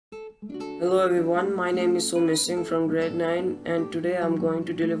Hello everyone, my name is Soumya Singh from grade 9 and today I'm going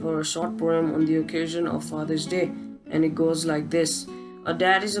to deliver a short poem on the occasion of Father's Day, and it goes like this. A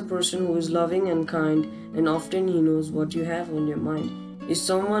dad is a person who is loving and kind, and often he knows what you have on your mind. He's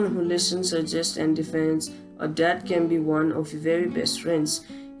someone who listens, suggests and defends. A dad can be one of your very best friends.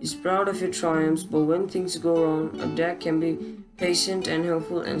 He's proud of your triumphs, but when things go wrong, a dad can be patient and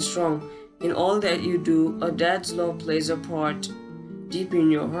helpful and strong. In all that you do, a dad's love plays a part deep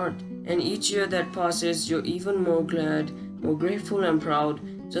in your heart. And each year that passes, you're even more glad, more grateful and proud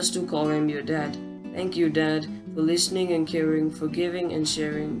just to call him your dad. Thank you, Dad, for listening and caring, for giving and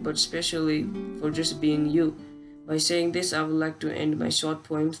sharing, but especially for just being you. By saying this, I would like to end my short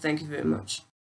poem. Thank you very much.